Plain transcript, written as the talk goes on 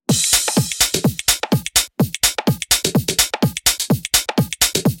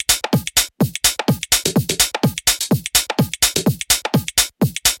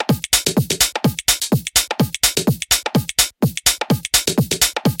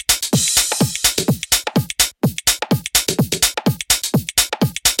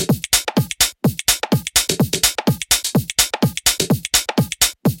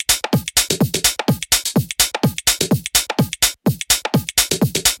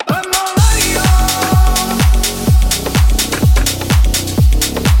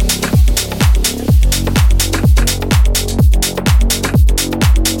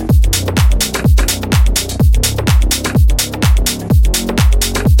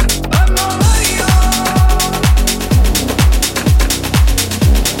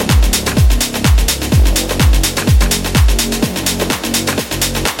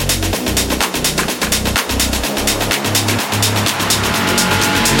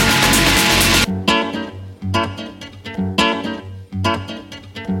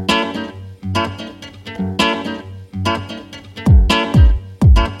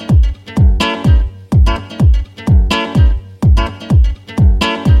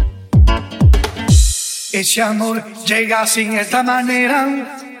Ese amor llega sin esta manera,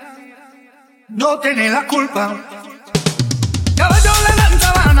 no tiene la culpa. Caballo le dan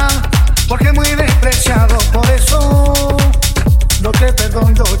sabana, porque muy despreciado, por eso no te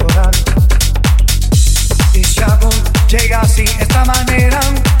perdono llorar. Ese amor llega sin esta manera,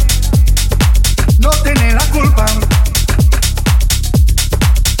 no tiene la culpa.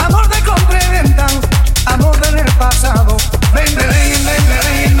 Amor de compra y venta, amor del pasado. Ven, ven, ven, ven,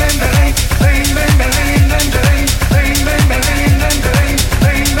 ven, ven, ven, ven, ven, ven, ven, ven, ven, ven, ven, ven, ven,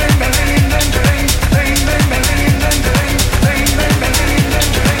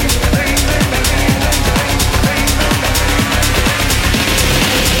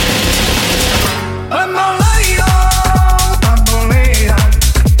 bambolea,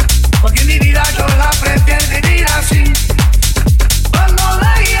 porque mi vida yo la prefiero vivir así.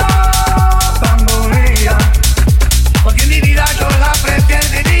 Bambolea, bambolea, porque mi vida yo la prefiero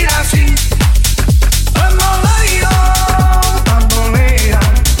vivir así. Bambolea, bambolea,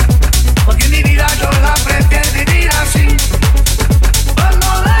 porque mi vida yo la prefiero vivir así.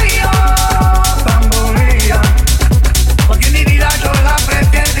 Bambolea, bambolea, porque mi vida yo la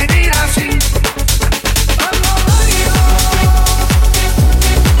prefiero vivir así.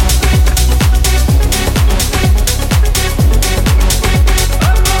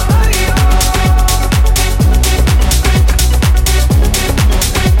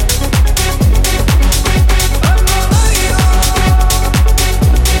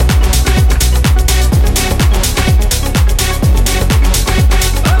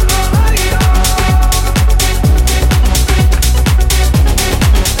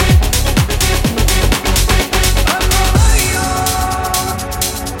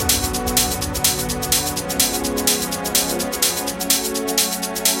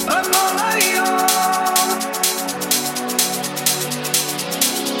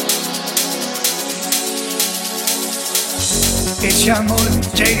 Ese amor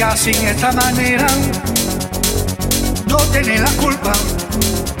llega sin esta manera, no tiene la culpa.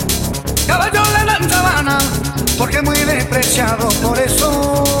 Caballo le dan sabana, porque muy despreciado, por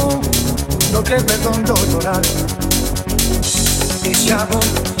eso no te perdono llorar. Ese amor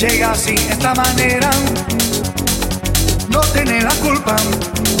llega sin esta manera, no tiene la culpa.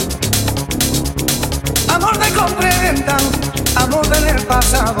 Amor de compra y venta, amor del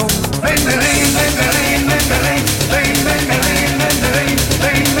pasado. Ven, ven,